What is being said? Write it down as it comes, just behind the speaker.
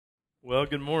Well,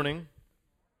 good morning.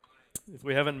 If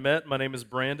we haven't met, my name is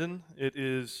Brandon. It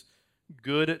is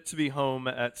good to be home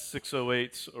at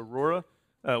 608 Aurora.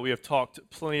 We have talked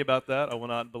plenty about that. I will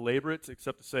not belabor it,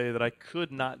 except to say that I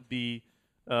could not be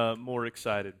more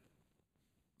excited.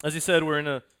 As he said,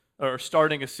 we're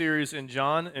starting a series in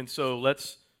John, and so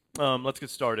let's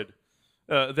get started.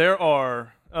 There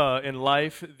are in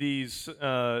life these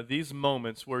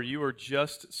moments where you are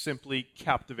just simply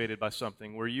captivated by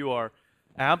something, where you are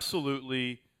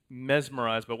absolutely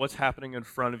mesmerized by what's happening in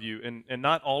front of you. And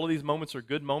not all of these moments are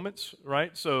good moments,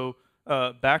 right? So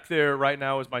back there right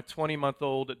now is my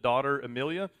 20-month-old daughter,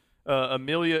 Amelia.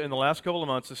 Amelia, in the last couple of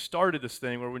months, has started this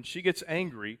thing where when she gets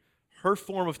angry, her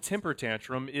form of temper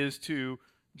tantrum is to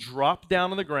drop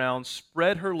down on the ground,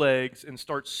 spread her legs, and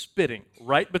start spitting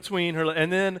right between her,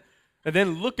 and then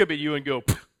look up at you and go,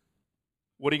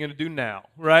 "What are you going to do now?"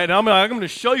 Right? And I'm going to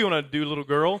show you what I'm going to do, little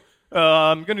girl.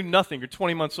 I'm going to do nothing. You're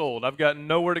 20 months old. I've got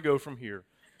nowhere to go from here.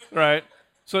 Right?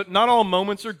 So not all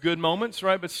moments are good moments,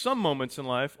 right? But some moments in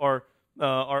life are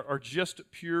just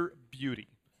pure beauty,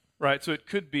 right? So it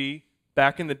could be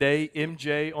back in the day,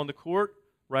 MJ on the court,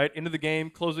 right? Into the game,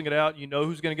 closing it out. You know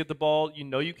who's going to get the ball. You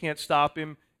know you can't stop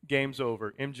him. Game's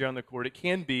over. MJ on the court. It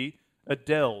can be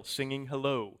Adele singing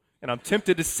Hello. And I'm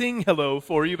tempted to sing Hello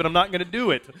for you, but I'm not going to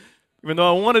do it. Even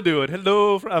though I want to do it.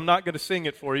 Hello, I'm not going to sing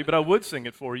it for you, but I would sing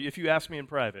it for you if you asked me in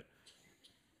private.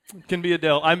 It can be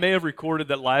Adele. I may have recorded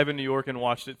that live in New York and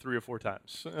watched it 3 or 4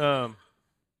 times. But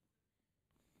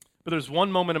there's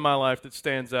one moment in my life that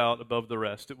stands out above the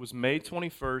rest. It was May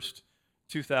 21st,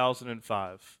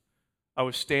 2005. I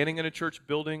was standing in a church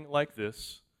building like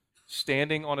this,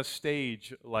 standing on a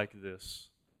stage like this,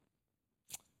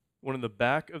 when in the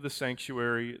back of the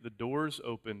sanctuary, the doors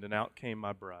opened and out came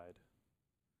my bride.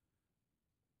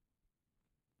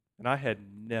 And I had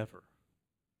never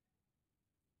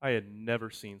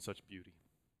seen such beauty.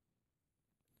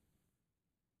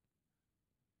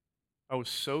 I was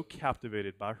so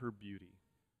captivated by her beauty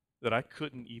that I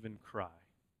couldn't even cry.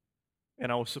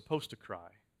 And I was supposed to cry.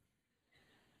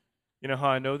 You know how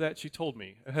I know that? She told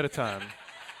me ahead of time.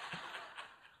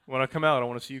 When I come out, I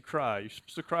want to see you cry. You're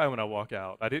supposed to cry when I walk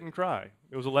out. I didn't cry.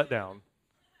 It was a letdown.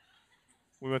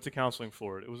 We went to counseling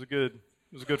for it. It was a good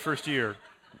first year.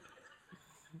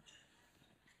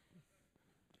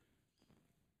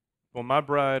 When my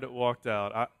bride walked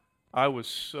out, I was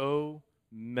so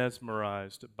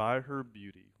mesmerized by her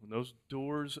beauty when those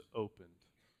doors opened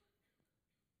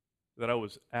that I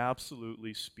was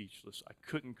absolutely speechless. I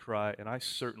couldn't cry, and I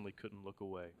certainly couldn't look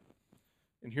away.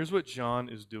 And here's what John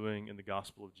is doing in the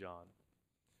Gospel of John.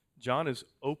 John is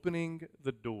opening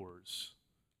the doors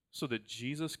so that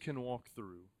Jesus can walk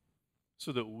through,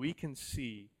 so that we can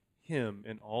see him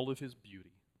in all of his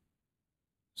beauty,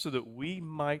 so that we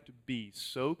might be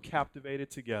so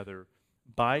captivated together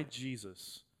by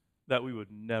Jesus that we would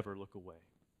never look away.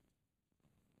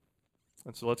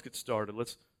 And so let's get started.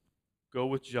 Let's go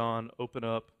with John, open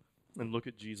up, and look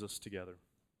at Jesus together.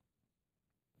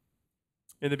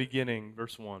 In the beginning,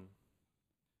 verse 1.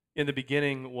 In the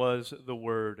beginning was the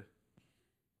Word,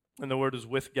 and the Word was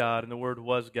with God, and the Word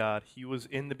was God. He was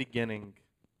in the beginning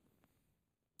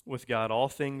with God. All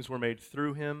things were made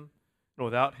through him, and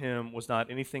without him was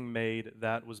not anything made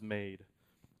that was made.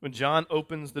 When John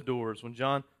opens the doors, when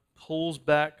John pulls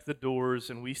back the doors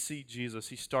and we see Jesus,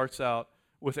 he starts out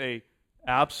with a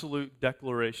absolute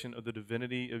declaration of the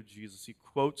divinity of Jesus. He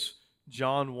quotes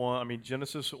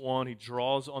Genesis 1. He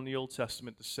draws on the Old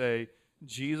Testament to say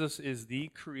Jesus is the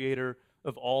creator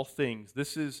of all things.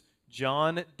 This is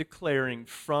John declaring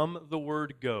from the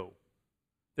word go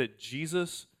that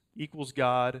Jesus equals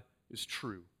God is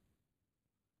true.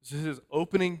 This is his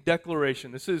opening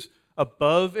declaration. This is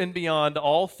above and beyond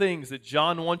all things that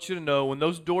John wants you to know. When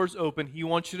those doors open, he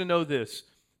wants you to know this,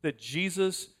 that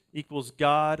Jesus equals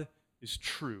God is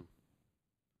true.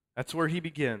 That's where he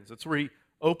begins. That's where he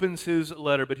opens his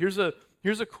letter. But here's a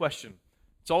question.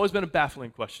 It's always been a baffling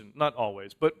question. Not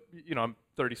always, but I'm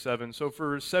 37, so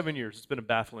for 7 years it's been a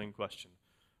baffling question.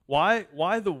 Why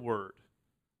the Word?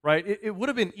 Right? It would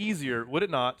have been easier, would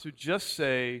it not, to just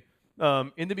say,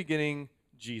 in the beginning,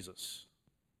 Jesus.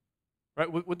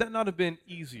 Right? Would that not have been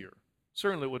easier?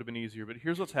 Certainly it would have been easier, but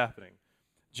here's what's happening.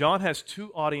 John has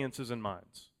 2 audiences in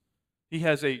mind. He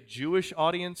has a Jewish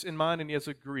audience in mind, and he has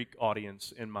a Greek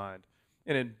audience in mind.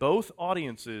 And in both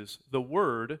audiences, the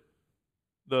word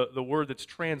that's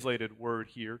translated word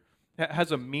here,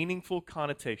 has a meaningful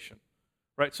connotation.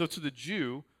 Right? So to the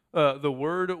Jew, the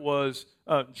word was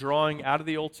drawing out of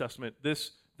the Old Testament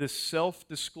this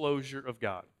self-disclosure of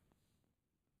God.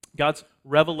 God's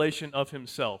revelation of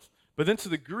himself. But then to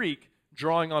the Greek,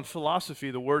 drawing on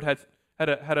philosophy, the word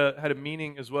had a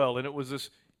meaning as well, and it was this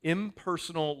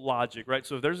impersonal logic, right?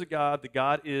 So if there's a God, the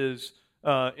God is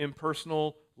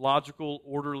impersonal, logical,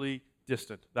 orderly,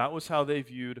 distant. That was how they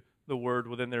viewed the Word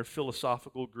within their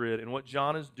philosophical grid. And what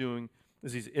John is doing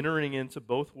is he's entering into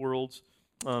both worlds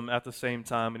at the same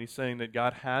time, and he's saying that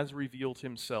God has revealed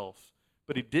himself,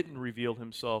 but he didn't reveal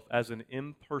himself as an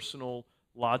impersonal,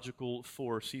 logical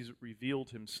force. He's revealed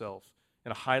himself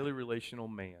in a highly relational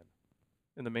man,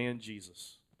 in the man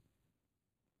Jesus.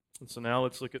 And so now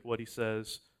let's look at what he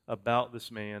says about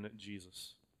this man,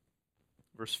 Jesus.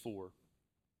 Verse 4.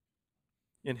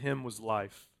 In him was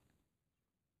life,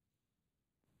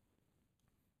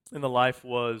 and the life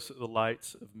was the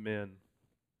light of men.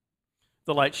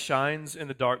 The light shines in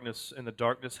the darkness, and the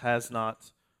darkness has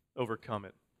not overcome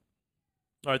it.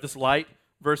 All right, this light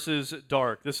versus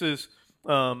dark. This is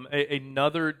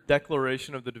another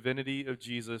declaration of the divinity of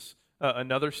Jesus,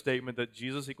 another statement that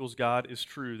Jesus equals God is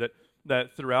true,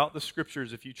 that throughout the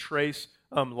Scriptures, if you trace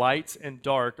light and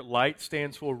dark, light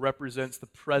stands for, represents the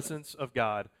presence of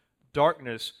God.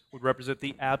 Darkness would represent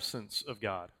the absence of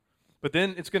God. But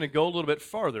then it's going to go a little bit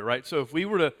farther, right? So if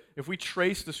we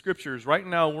trace the Scriptures, right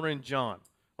now we're in John,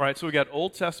 right? So we got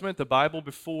Old Testament, the Bible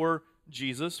before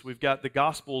Jesus. We've got the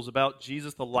Gospels about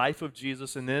Jesus, the life of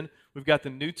Jesus, and then we've got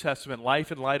the New Testament, life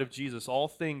and light of Jesus, all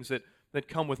things that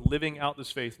come with living out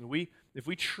this faith. And if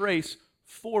we trace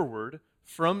forward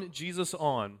from Jesus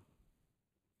on,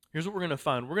 here's what we're going to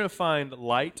find. We're going to find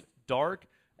light, dark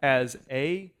as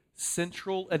a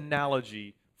central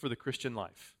analogy for the Christian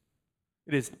life.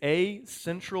 It is a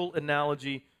central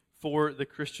analogy for the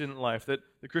Christian life, that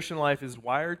the Christian life is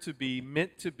wired to be,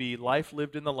 meant to be, life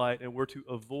lived in the light, and we're to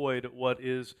avoid what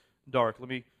is dark. Let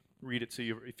me read it to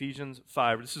you. Ephesians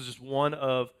 5. This is just one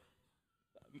of,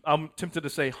 I'm tempted to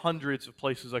say hundreds of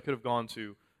places I could have gone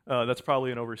to. That's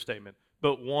probably an overstatement.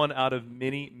 But one out of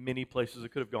many, many places I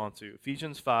could have gone to.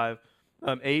 Ephesians 5,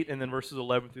 8, and then verses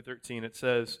 11 through 13. It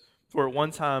says, "For at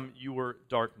one time you were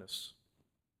darkness,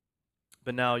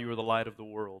 but now you are the light of the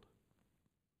world.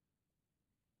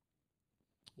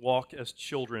 Walk as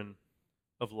children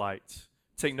of light.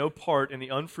 Take no part in the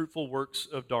unfruitful works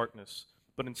of darkness,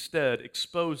 but instead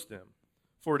expose them.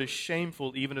 For it is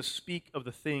shameful even to speak of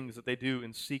the things that they do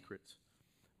in secret.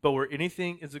 But where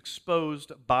anything is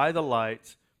exposed by the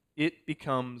light, it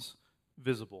becomes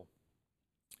visible."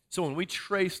 So when we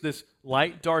trace this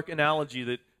light-dark analogy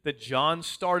that John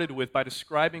started with by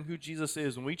describing who Jesus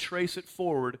is, when we trace it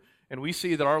forward, and we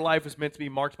see that our life is meant to be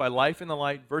marked by life in the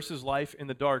light versus life in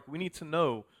the dark, we need to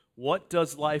know, what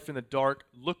does life in the dark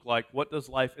look like? What does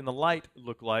life in the light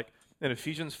look like? And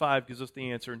Ephesians 5 gives us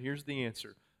the answer, and here's the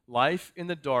answer. Life in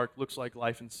the dark looks like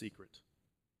life in secret.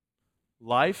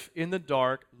 Life in the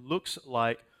dark looks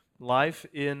like life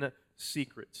in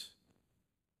secret.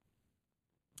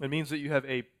 It means that you have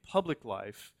a public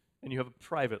life and you have a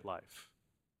private life.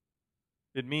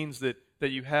 It means that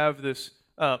you have this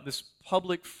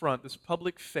public front, this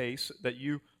public face that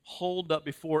you hold up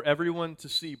before everyone to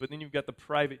see, but then you've got the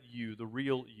private you, the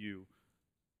real you.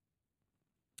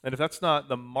 And if that's not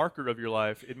the marker of your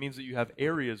life, it means that you have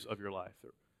areas of your life.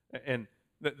 And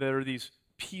that there are these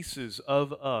pieces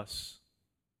of us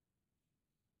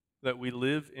that we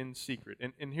live in secret.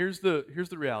 And here's the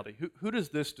reality. Who does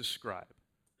this describe?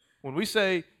 When we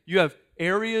say you have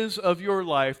areas of your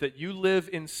life that you live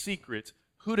in secret,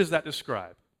 who does that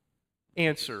describe?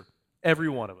 Answer, every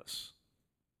one of us.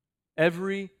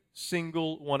 Every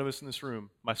single one of us in this room,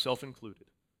 myself included.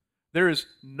 There is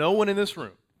no one in this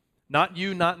room, not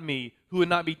you, not me, who would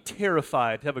not be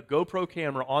terrified to have a GoPro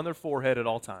camera on their forehead at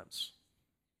all times.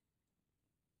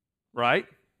 Right?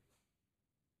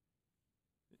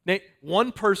 Nate,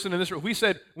 one person in this room, we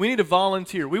said we need to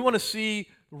volunteer. We want to see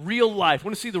real life. We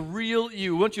want to see the real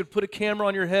you. We want you to put a camera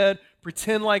on your head,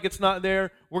 pretend like it's not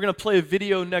there. We're going to play a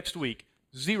video next week.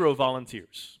 0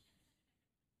 volunteers.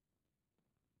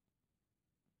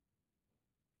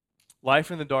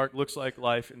 Life in the dark looks like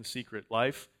life in secret.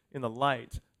 Life in the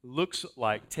light looks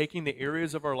like taking the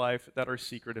areas of our life that are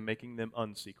secret and making them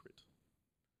unsecret.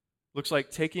 Looks like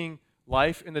taking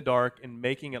life in the dark and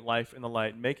making it life in the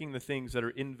light, making the things that are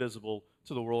invisible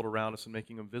to the world around us and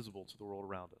making them visible to the world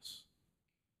around us.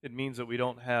 It means that we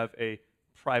don't have a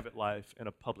private life and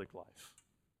a public life.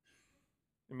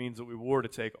 It means that we were to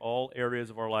take all areas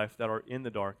of our life that are in the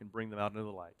dark and bring them out into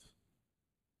the light.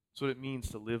 That's what it means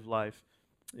to live life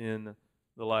in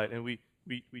the light. And we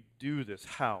do this.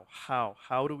 How?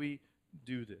 How do we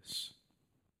do this?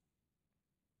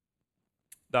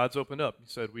 God's opened up. He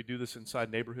said we do this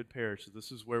inside Neighborhood Parish.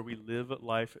 This is where we live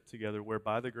life together, where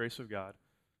by the grace of God,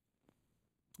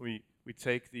 we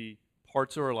take the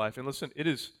parts of our life. And listen, it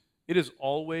is It is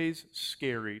always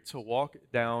scary to walk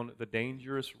down the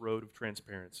dangerous road of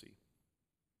transparency.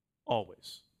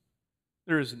 Always.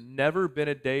 There has never been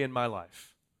a day in my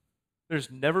life.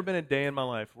 There's never been a day in my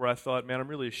life where I thought, man, I'm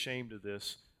really ashamed of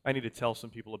this. I need to tell some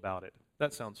people about it.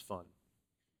 That sounds fun.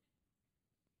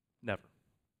 Never.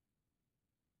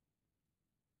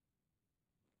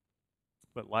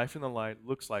 But life in the light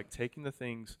looks like taking the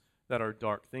things that are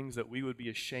dark, things that we would be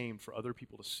ashamed for other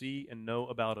people to see and know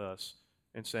about us,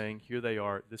 and saying, here they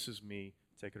are, this is me,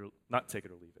 take it or, not take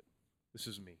it or leave it. This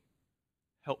is me.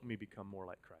 Help me become more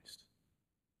like Christ.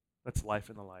 That's life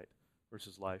in the light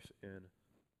versus life in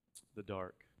the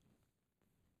dark.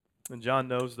 And John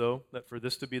knows, though, that for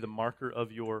this to be the marker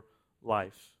of your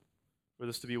life, for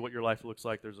this to be what your life looks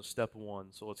like, there's a step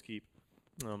one. So let's keep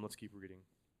reading.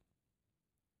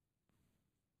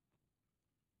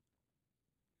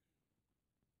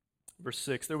 Verse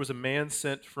 6, there was a man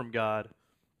sent from God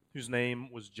whose name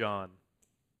was John.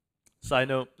 Side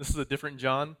note, this is a different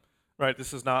John, right?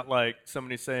 This is not like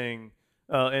somebody saying,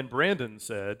 and Brandon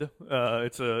said,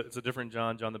 it's a different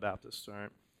John, John the Baptist, all right?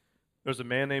 There's a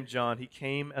man named John. He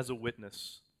came as a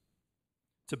witness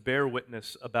to bear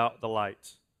witness about the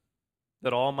light,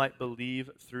 that all might believe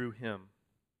through him.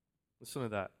 Listen to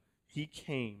that. He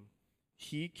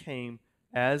came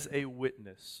as a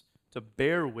witness to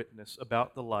bear witness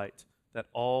about the light, that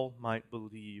all might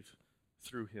believe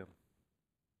through him.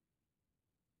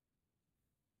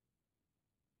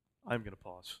 I'm going to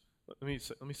pause. Let me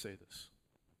say this.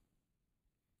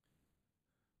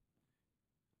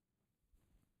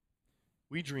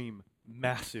 We dream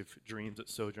massive dreams at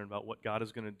Sojourn about what God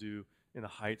is going to do in the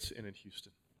Heights and in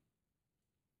Houston.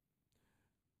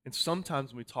 And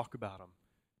sometimes when we talk about them,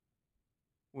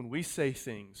 when we say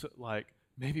things like,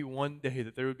 maybe one day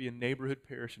that there would be a neighborhood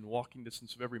parish in walking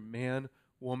distance of every man,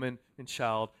 woman, and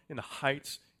child in the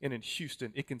Heights and in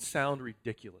Houston, it can sound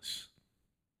ridiculous.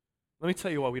 Let me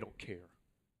tell you why we don't care.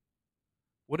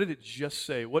 What did it just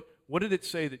say? What did it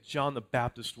say that John the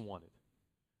Baptist wanted?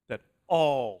 That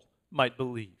all might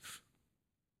believe.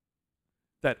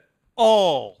 That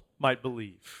all might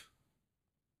believe.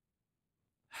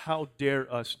 How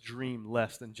dare us dream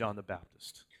less than John the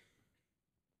Baptist?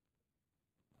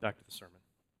 Back to the sermon.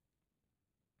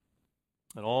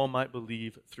 That all might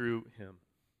believe through him.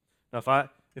 Now,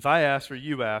 if I asked or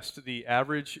you asked the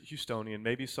average Houstonian,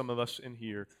 maybe some of us in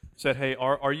here, said, hey,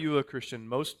 are you a Christian?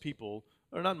 Most people,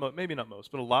 or maybe not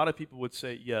most, but a lot of people would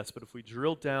say yes. But if we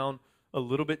drill down a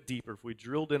little bit deeper, if we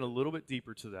drilled in a little bit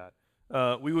deeper to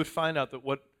that, we would find out that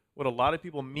what a lot of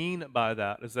people mean by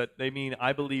that is that they mean,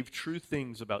 I believe true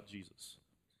things about Jesus.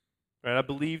 Right? I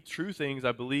believe true things.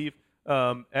 I believe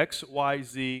X, Y,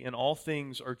 Z, and all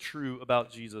things are true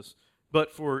about Jesus.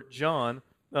 But for John,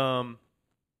 to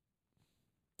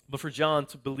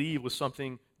believe was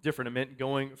something different. It meant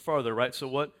going farther, right? So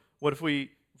what if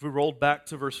we rolled back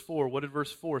to verse 4, what did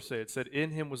verse 4 say? It said,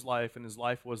 in him was life, and his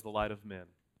life was the light of men.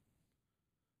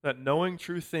 That knowing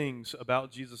true things about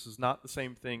Jesus is not the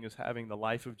same thing as having the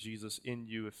life of Jesus in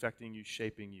you, affecting you,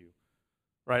 shaping you.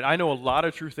 Right? I know a lot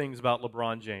of true things about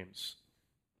LeBron James.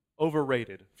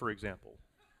 Overrated, for example.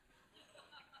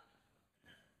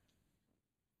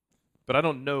 But I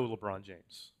don't know LeBron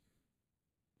James.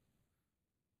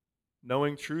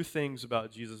 Knowing true things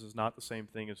about Jesus is not the same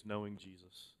thing as knowing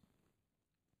Jesus.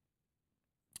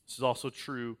 This is also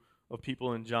true of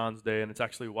people in John's day, and it's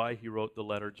actually why he wrote the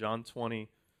letter. John 20,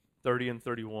 30 and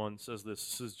 31 says this.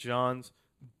 This is John's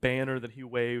banner that he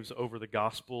waves over the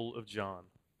Gospel of John.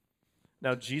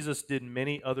 Now Jesus did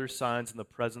many other signs in the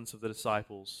presence of the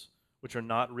disciples, which are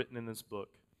not written in this book,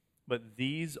 but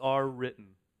these are written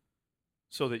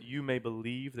so that you may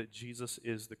believe that Jesus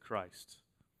is the Christ,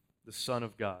 the Son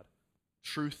of God.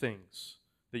 True things,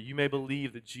 that you may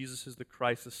believe that Jesus is the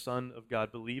Christ, the Son of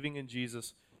God. Believing in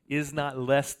Jesus is not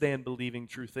less than believing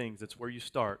true things. That's where you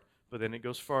start, but then it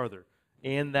goes farther.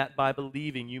 And that by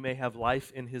believing you may have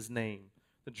life in his name.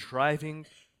 The driving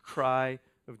cry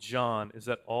of John is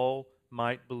that all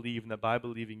might believe, and that by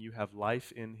believing you have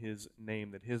life in his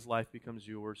name, that his life becomes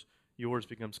yours, yours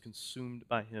becomes consumed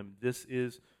by him. This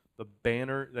is the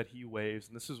banner that he waves,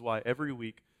 and this is why every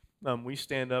week we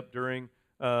stand up during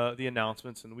the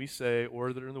announcements and we say,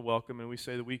 or during the welcome, and we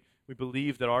say that we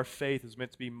believe that our faith is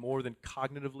meant to be more than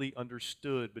cognitively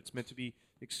understood, but it's meant to be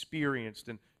experienced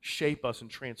and shape us and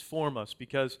transform us,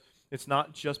 because it's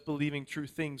not just believing true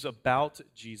things about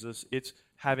Jesus, it's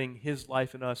having his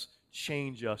life in us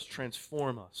change us,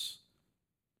 transform us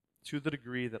to the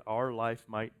degree that our life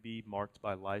might be marked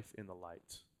by life in the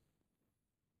light.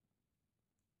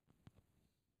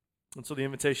 And so the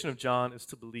invitation of John is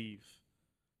to believe.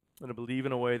 and to believe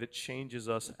in a way that changes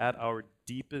us at our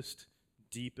deepest,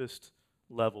 deepest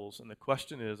levels. And the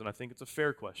question is, and I think it's a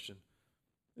fair question,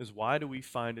 is why do we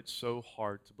find it so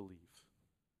hard to believe?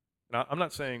 And I'm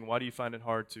not saying why do you find it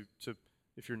hard to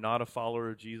if you're not a follower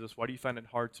of Jesus, why do you find it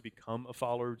hard to become a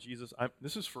follower of Jesus?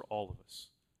 This is for all of us.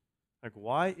 Like,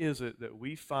 why is it that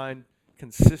we find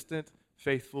consistent,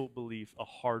 faithful belief a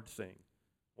hard thing?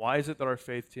 Why is it that our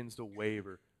faith tends to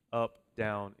waver up,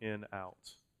 down, in,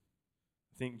 out?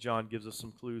 I think John gives us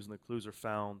some clues, and the clues are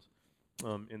found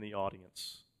in the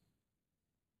audience.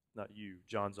 Not you,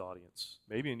 John's audience.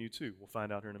 Maybe in you too. We'll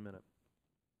find out here in a minute.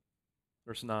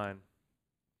 Verse 9.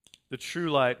 The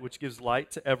true light, which gives light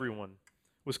to everyone,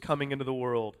 was coming into the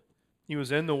world. He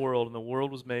was in the world, and the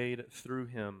world was made through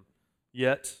him.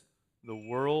 Yet the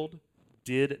world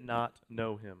did not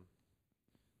know him.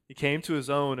 He came to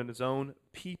his own, and his own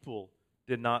people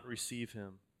did not receive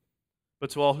him.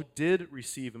 But to all who did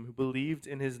receive him, who believed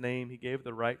in his name, he gave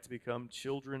the right to become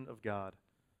children of God,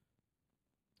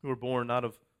 who were born not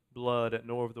of blood,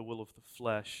 nor of the will of the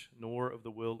flesh, nor of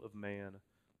the will of man,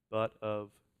 but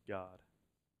of God.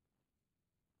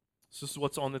 This is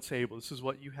what's on the table. This is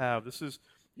what you have. This is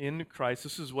in Christ.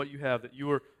 This is what you have, that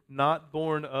you are not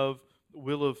born of the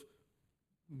will of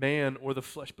man or the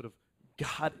flesh, but of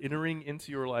God entering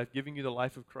into your life, giving you the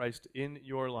life of Christ in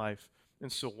your life. And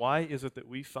so why is it that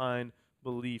we find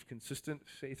belief, consistent,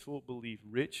 faithful belief,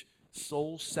 rich,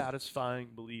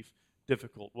 soul-satisfying belief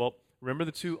difficult? Well, remember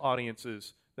the two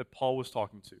audiences that Paul was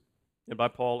talking to. And by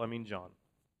Paul, I mean John.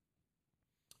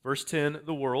 Verse 10,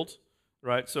 the world,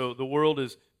 right? So the world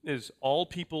is all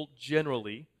people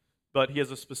generally, but he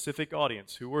has a specific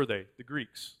audience. Who were they? The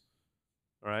Greeks,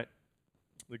 all right?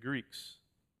 The Greeks.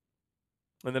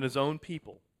 And then his own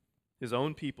people. His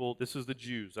own people, this is the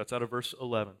Jews. That's out of verse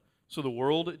 11. So the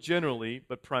world generally,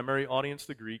 but primary audience,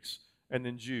 the Greeks, and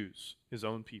then Jews, his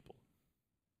own people.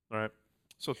 All right?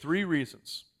 So 3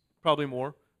 reasons, probably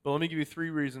more, but let me give you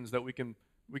 3 reasons that we could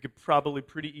probably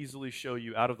pretty easily show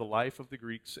you out of the life of the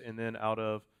Greeks and then out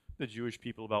of the Jewish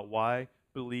people about why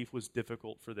belief was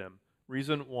difficult for them.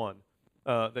 Reason 1,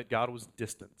 that God was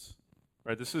distant.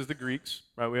 Right? This is the Greeks.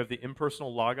 Right? We have the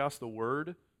impersonal logos, the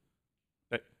word,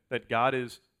 that God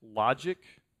is logic,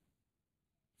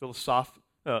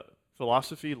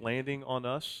 philosophy landing on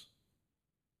us.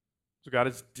 So God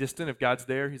is distant. If God's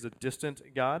there, he's a distant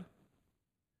God.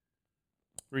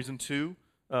 Reason 2,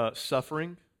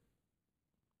 suffering.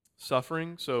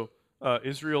 Suffering. So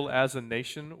Israel as a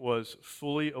nation was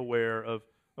fully aware of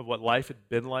what life had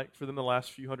been like for them the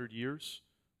last few hundred years,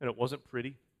 and it wasn't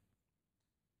pretty.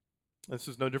 This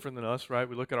is no different than us, right?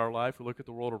 We look at our life, we look at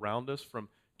the world around us, from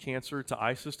cancer to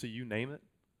ISIS to you name it.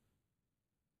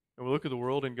 And we look at the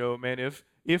world and go, man,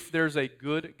 if there's a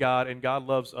good God and God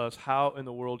loves us, how in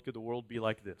the world could the world be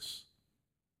like this?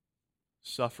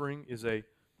 Suffering is a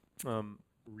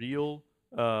real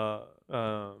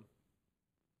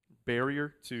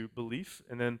barrier to belief.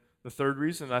 And then the third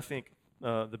reason, I think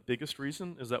the biggest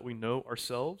reason, is that we know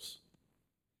ourselves.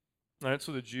 All right,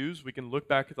 so the Jews, we can look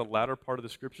back at the latter part of the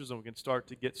scriptures and we can start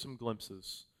to get some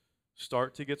glimpses.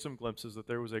 That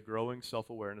there was a growing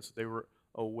self-awareness, that they were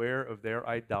aware of their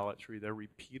idolatry, their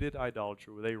repeated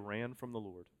idolatry, where they ran from the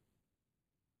Lord.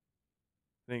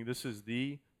 I think this is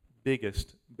the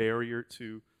biggest barrier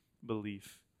to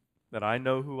belief. That I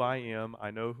know who I am, I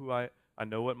know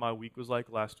what my week was like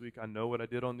last week, I know what I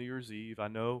did on New Year's Eve, I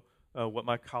know what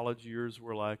my college years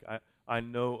were like, I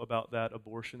know about that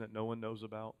abortion that no one knows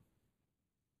about.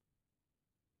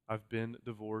 I've been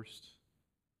divorced.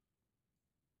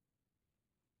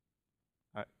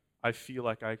 I feel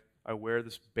like I wear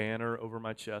this banner over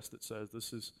my chest that says,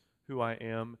 this is who I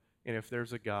am, and if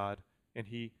there's a God and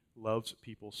he loves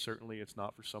people, certainly it's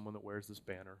not for someone that wears this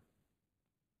banner.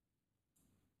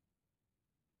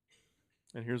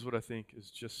 And here's what I think is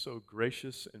just so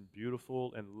gracious and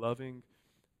beautiful and loving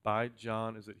by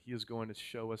John, is that he is going to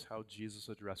show us how Jesus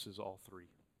addresses all 3.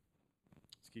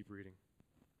 Let's keep reading.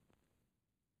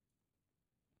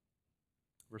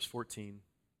 Verse 14.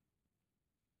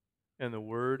 And the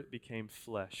Word became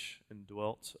flesh and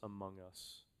dwelt among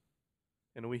us.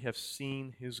 And we have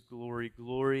seen his glory,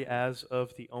 glory as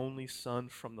of the only Son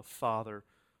from the Father,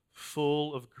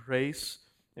 full of grace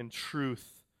and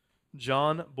truth.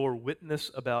 John bore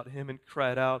witness about him and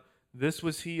cried out, "This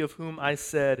was he of whom I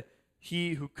said,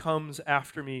 he who comes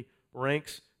after me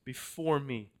ranks before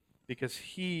me, because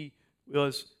he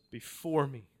was before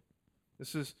me."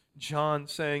 This is John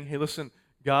saying, hey, listen,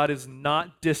 God is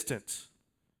not distant.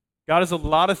 God is a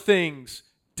lot of things.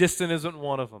 Distant isn't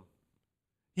one of them.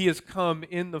 He has come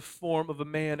in the form of a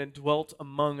man and dwelt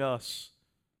among us,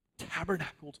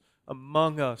 tabernacled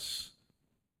among us.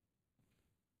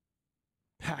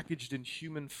 packaged in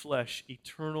human flesh,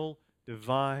 eternal,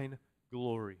 divine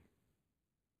glory.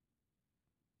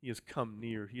 He has come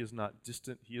near. He is not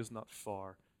distant. He is not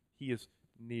far. He is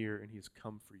near, and He has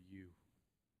come for you.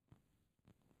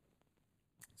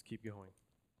 Let's keep going.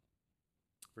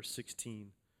 Verse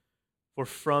 16. For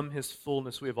from His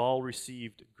fullness we have all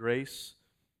received grace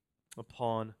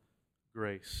upon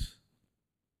grace.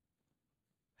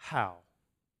 How?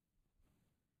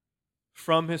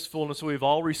 From His fullness we've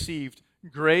all received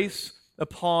grace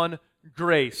upon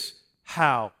grace.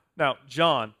 How? Now,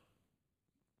 John,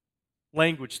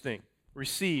 language thing.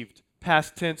 Received,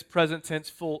 past tense, present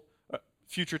tense,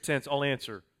 future tense, I'll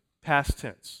answer. Past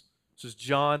tense. This is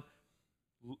John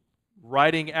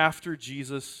writing after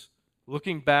Jesus,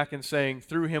 looking back and saying,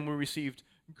 through Him we received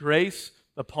grace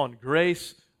upon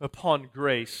grace upon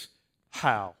grace.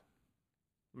 How?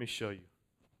 Let me show you.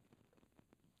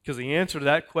 Because the answer to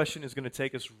that question is going to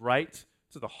take us right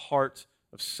to the heart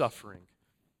of suffering.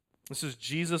 This is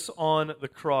Jesus on the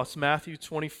cross, Matthew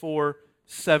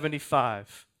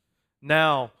 24:75.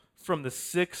 Now, from the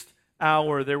 6th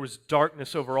hour, there was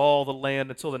darkness over all the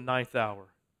land until the 9th hour.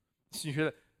 So you hear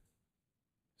that?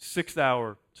 6th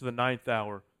hour to the 9th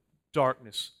hour,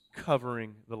 darkness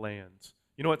covering the land.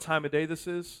 You know what time of day this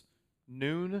is?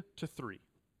 Noon to 3.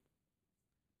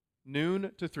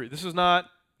 Noon to 3. This is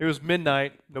not, it was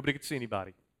midnight, nobody could see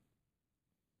anybody.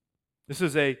 This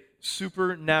is a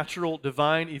supernatural,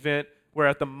 divine event where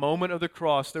at the moment of the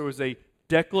cross there was a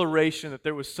declaration that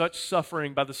there was such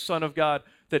suffering by the Son of God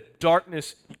that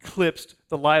darkness eclipsed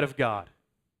the light of God.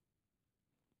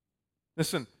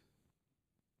 Listen,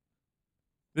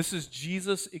 this is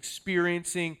Jesus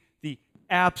experiencing the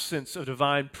absence of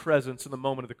divine presence in the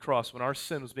moment of the cross when our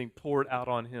sin was being poured out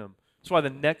on Him. That's why the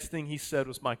next thing He said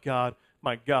was, my God,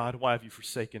 why have you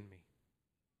forsaken me?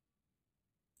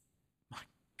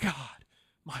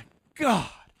 My God,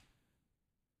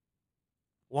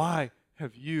 why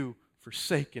have you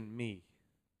forsaken me?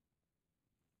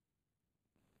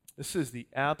 This is the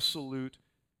absolute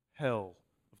hell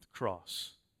of the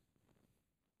cross.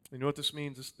 You know what this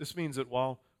means? This means that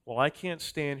while I can't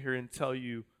stand here and tell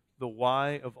you the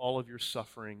why of all of your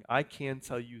suffering, I can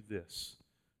tell you this.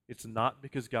 It's not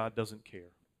because God doesn't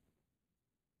care.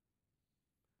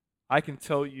 I can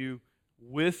tell you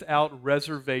without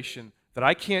reservation that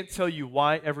I can't tell you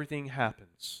why everything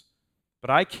happens, but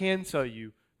I can tell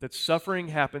you that suffering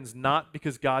happens not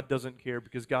because God doesn't care,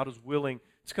 because God is willing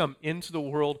to come into the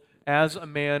world as a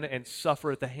man and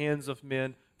suffer at the hands of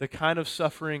men, the kind of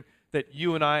suffering that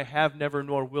you and I have never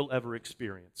nor will ever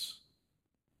experience.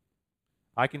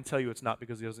 I can tell you it's not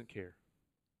because He doesn't care.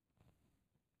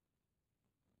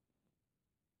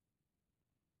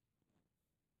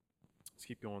 Let's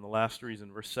keep going. The last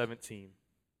reason, verse 17.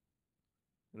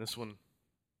 And this one,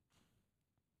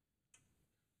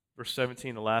 verse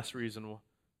 17, the last reason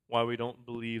why we don't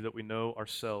believe that we know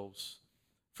ourselves.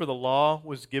 For the law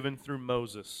was given through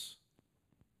Moses.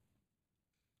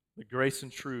 The grace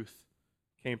and truth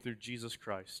came through Jesus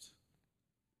Christ.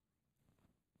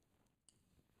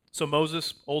 So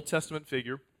Moses, Old Testament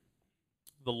figure.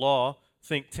 The law,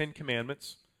 think 10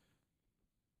 Commandments.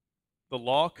 The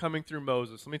law coming through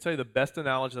Moses. Let me tell you the best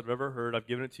analogy that I've ever heard. I've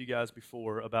given it to you guys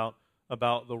before about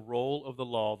the role of the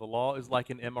law. The law is like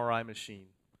an MRI machine.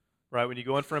 Right? When you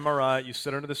go in for MRI, you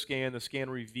sit under the scan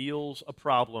reveals a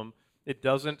problem. It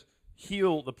doesn't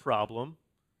heal the problem.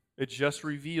 It just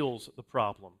reveals the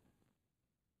problem.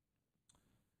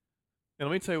 And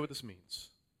let me tell you what this means.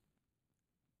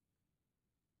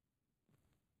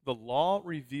 The law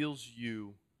reveals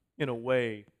you in a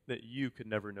way that you could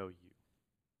never know you.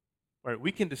 Right?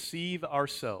 We can deceive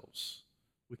ourselves.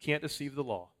 We can't deceive the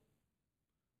law.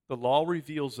 The law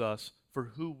reveals us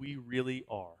for who we really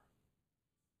are.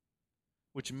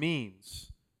 Which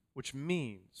means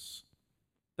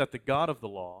that the God of the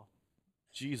law,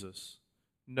 Jesus,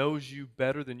 knows you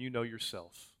better than you know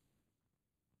yourself.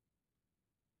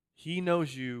 He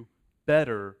knows you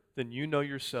better than you know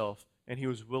yourself, and He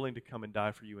was willing to come and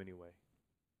die for you anyway.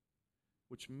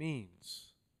 Which means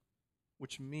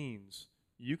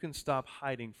you can stop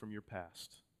hiding from your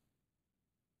past.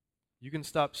 You can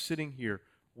stop sitting here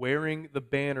wearing the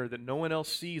banner that no one else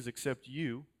sees except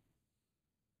you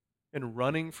and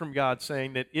running from God,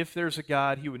 saying that if there's a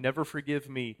God, He would never forgive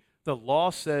me. The law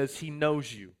says He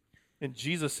knows you. And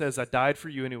Jesus says, I died for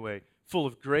you anyway, full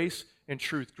of grace and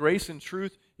truth. Grace and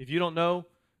truth, if you don't know,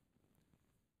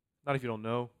 not if you don't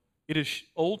know, it is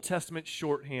Old Testament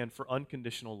shorthand for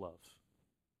unconditional love.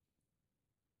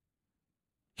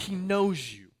 He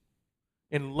knows you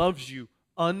and loves you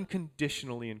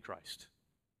unconditionally in Christ.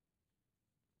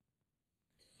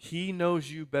 He knows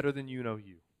you better than you know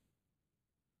you.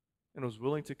 and was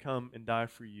willing to come and die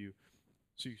for you.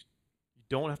 So you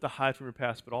don't have to hide from your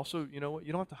past, but also, you know what?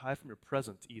 You don't have to hide from your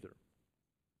present either.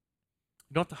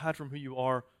 You don't have to hide from who you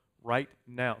are right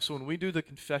now. So when we do the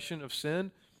confession of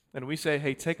sin and we say,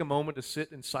 hey, take a moment to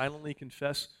sit and silently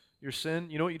confess your sin,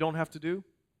 you know what you don't have to do?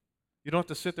 You don't have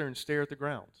to sit there and stare at the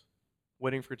ground,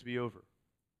 waiting for it to be over.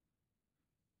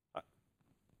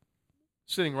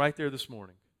 Sitting right there this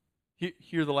morning,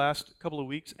 here the last couple of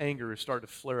weeks, anger has started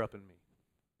to flare up in me.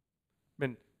 I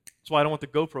mean, that's why I don't want the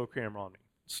GoPro camera on me.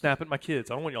 Snap at my kids.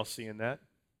 I don't want y'all seeing that.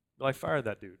 But I fired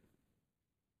that dude.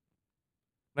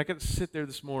 And I got to sit there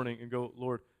this morning and go,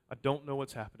 Lord, I don't know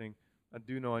what's happening. I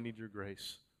do know I need your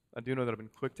grace. I do know that I've been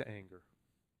quick to anger.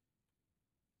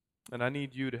 And I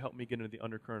need you to help me get into the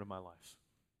undercurrent of my life.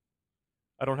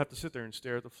 I don't have to sit there and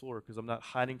stare at the floor because I'm not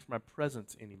hiding from my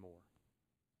presence anymore.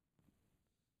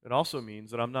 It also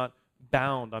means that I'm not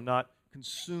bound. I'm not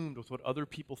consumed with what other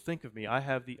people think of me. I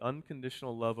have the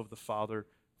unconditional love of the Father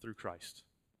through Christ.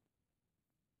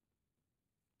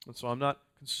 And so I'm not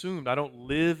consumed. I don't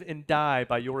live and die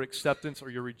by your acceptance or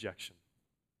your rejection.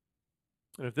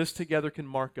 And if this together can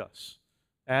mark us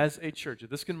as a church,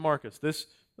 if this can mark us,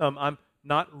 I'm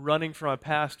not running from my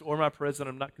past or my present.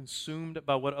 I'm not consumed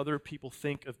by what other people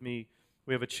think of me.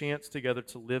 We have a chance together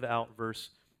to live out verse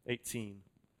 18.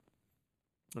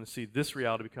 And to see this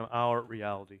reality become our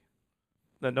reality.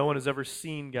 That no one has ever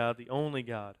seen God, the only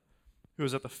God, who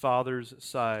is at the Father's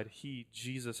side. He,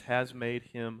 Jesus, has made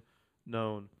him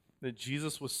known. That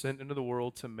Jesus was sent into the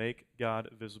world to make God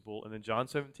visible. And then John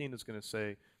 17 is going to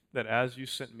say that as you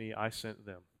sent me, I sent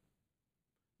them.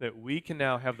 That we can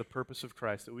now have the purpose of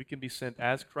Christ, that we can be sent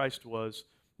as Christ was,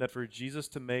 that for Jesus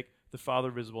to make the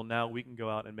Father visible, now we can go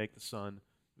out and make the Son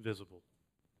visible.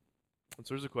 And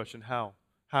so there's a question, how?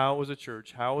 How as a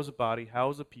church, how as a body, how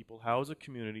as a people, how as a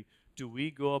community do we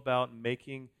go about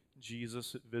making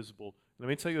Jesus visible? Let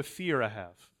me tell you a fear I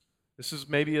have. This is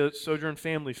maybe a Sojourn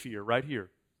family fear right here.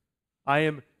 I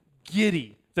am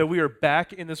giddy that we are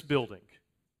back in this building,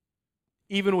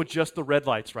 even with just the red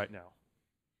lights right now.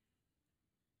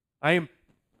 I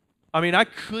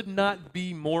could not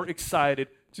be more excited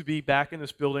to be back in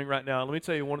this building right now. Let me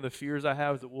tell you, one of the fears I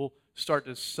have is that we'll start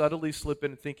to subtly slip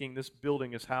in thinking this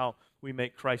building is how we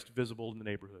make Christ visible in the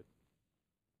neighborhood.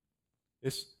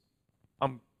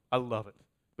 I love it.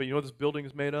 But you know what this building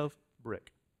is made of?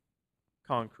 Brick,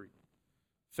 concrete,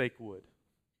 fake wood.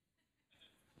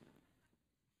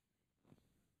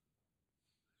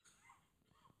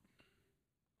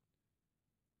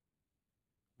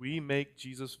 We make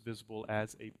Jesus visible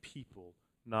as a people,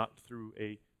 not through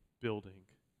a building.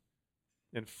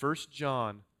 And 1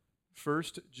 John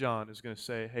is going to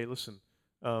say, hey, listen,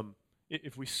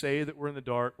 if we say that we're in the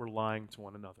dark, we're lying to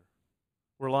one another.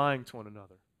 We're lying to one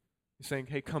another. He's saying,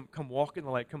 hey, come walk in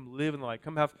the light, come live in the light,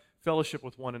 come have fellowship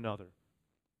with one another.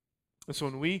 And so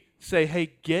when we say,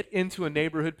 hey, get into a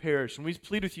neighborhood parish, when we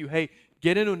plead with you, hey,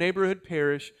 get into a neighborhood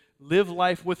parish, live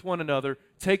life with one another,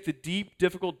 take the deep,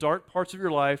 difficult, dark parts of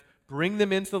your life, bring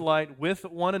them into the light with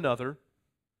one another,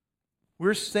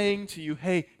 we're saying to you,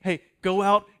 hey, go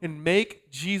out and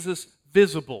make Jesus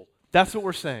visible. That's what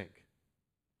we're saying.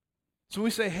 So we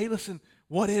say, hey, listen,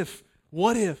 what if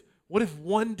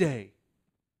one day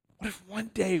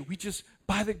we just,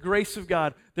 by the grace of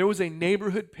God, there was a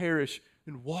neighborhood parish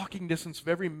in walking distance of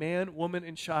every man, woman,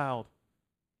 and child,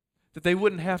 that they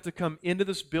wouldn't have to come into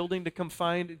this building to come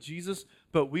find Jesus,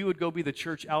 but we would go be the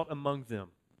church out among them.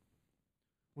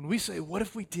 When we say, what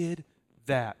if we did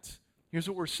that? Here's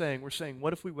what we're saying. We're saying,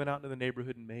 what if we went out into the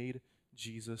neighborhood and made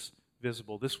Jesus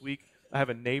visible? This week, I have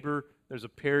a neighbor. There's a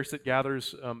parish that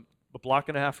gathers a block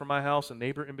and a half from my house, a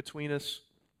neighbor in between us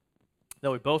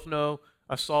that we both know.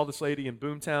 I saw this lady in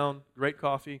Boomtown, great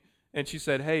coffee, and she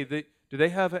said, hey, do they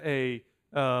have a,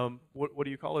 what do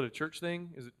you call it, a church thing?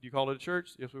 Do you call it a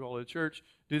church? Yes, we call it a church.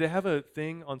 Do they have a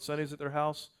thing on Sundays at their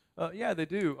house? Yeah, they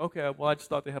do. Okay, well, I just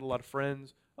thought they had a lot of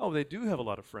friends. Oh, they do have a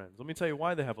lot of friends. Let me tell you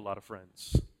why they have a lot of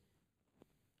friends.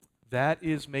 That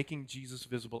is making Jesus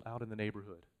visible out in the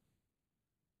neighborhood.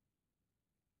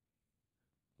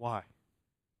 Why?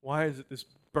 Why is it this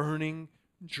burning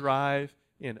drive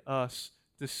in us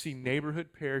to see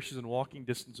neighborhood parishes in walking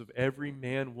distance of every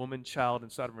man, woman, child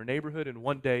inside of our neighborhood and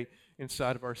one day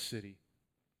inside of our city,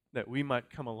 that we might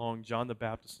come along John the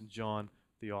Baptist and John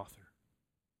the author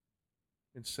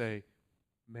and say,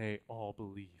 may all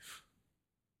believe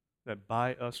that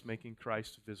by us making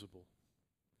Christ visible,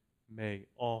 may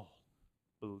all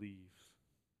believe.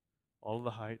 All of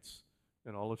the Heights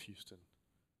and all of Houston.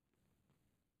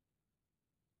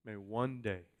 May one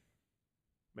day,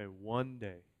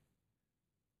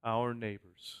 our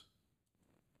neighbors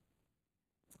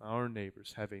our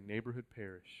neighbors have a neighborhood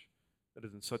parish that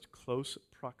is in such close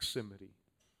proximity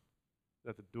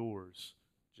that the doors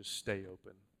just stay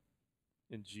open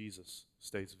and Jesus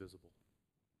stays visible.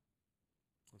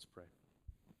 Let's pray.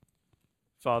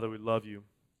 Father, we love you.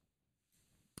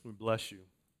 We bless you.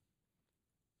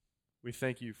 We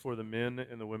thank you for the men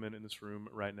and the women in this room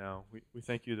right now. We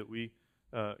thank you that we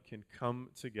can come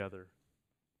together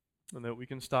and that we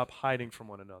can stop hiding from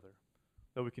one another,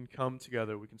 that we can come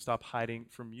together, we can stop hiding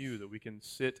from you, that we can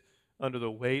sit under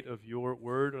the weight of your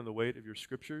word, under the weight of your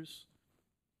scriptures.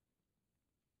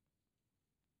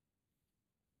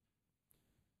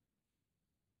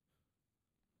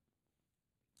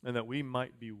 And that we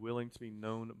might be willing to be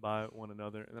known by one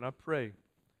another. And then I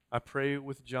pray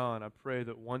with John, I pray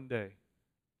that one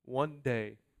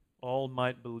day, all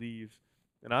might believe.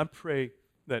 And I pray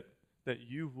that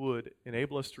you would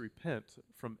enable us to repent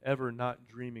from ever not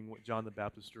dreaming what John the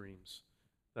Baptist dreams,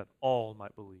 that all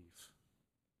might believe.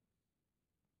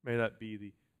 May that be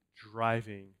the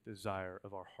driving desire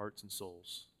of our hearts and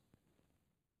souls.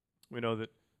 We know that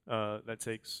that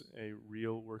takes a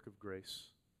real work of grace.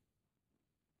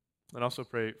 And also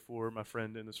pray for my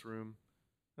friend in this room,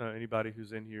 anybody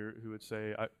who's in here who would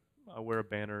say, I wear a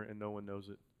banner and no one knows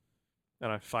it. And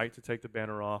I fight to take the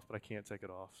banner off, but I can't take it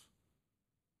off.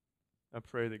 I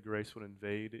pray that grace would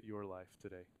invade your life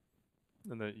today.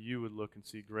 And that you would look and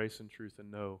see grace and truth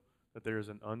and know that there is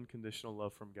an unconditional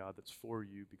love from God that's for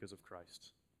you because of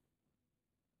Christ.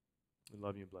 We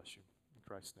love you and bless you. In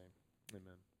Christ's name,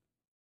 amen.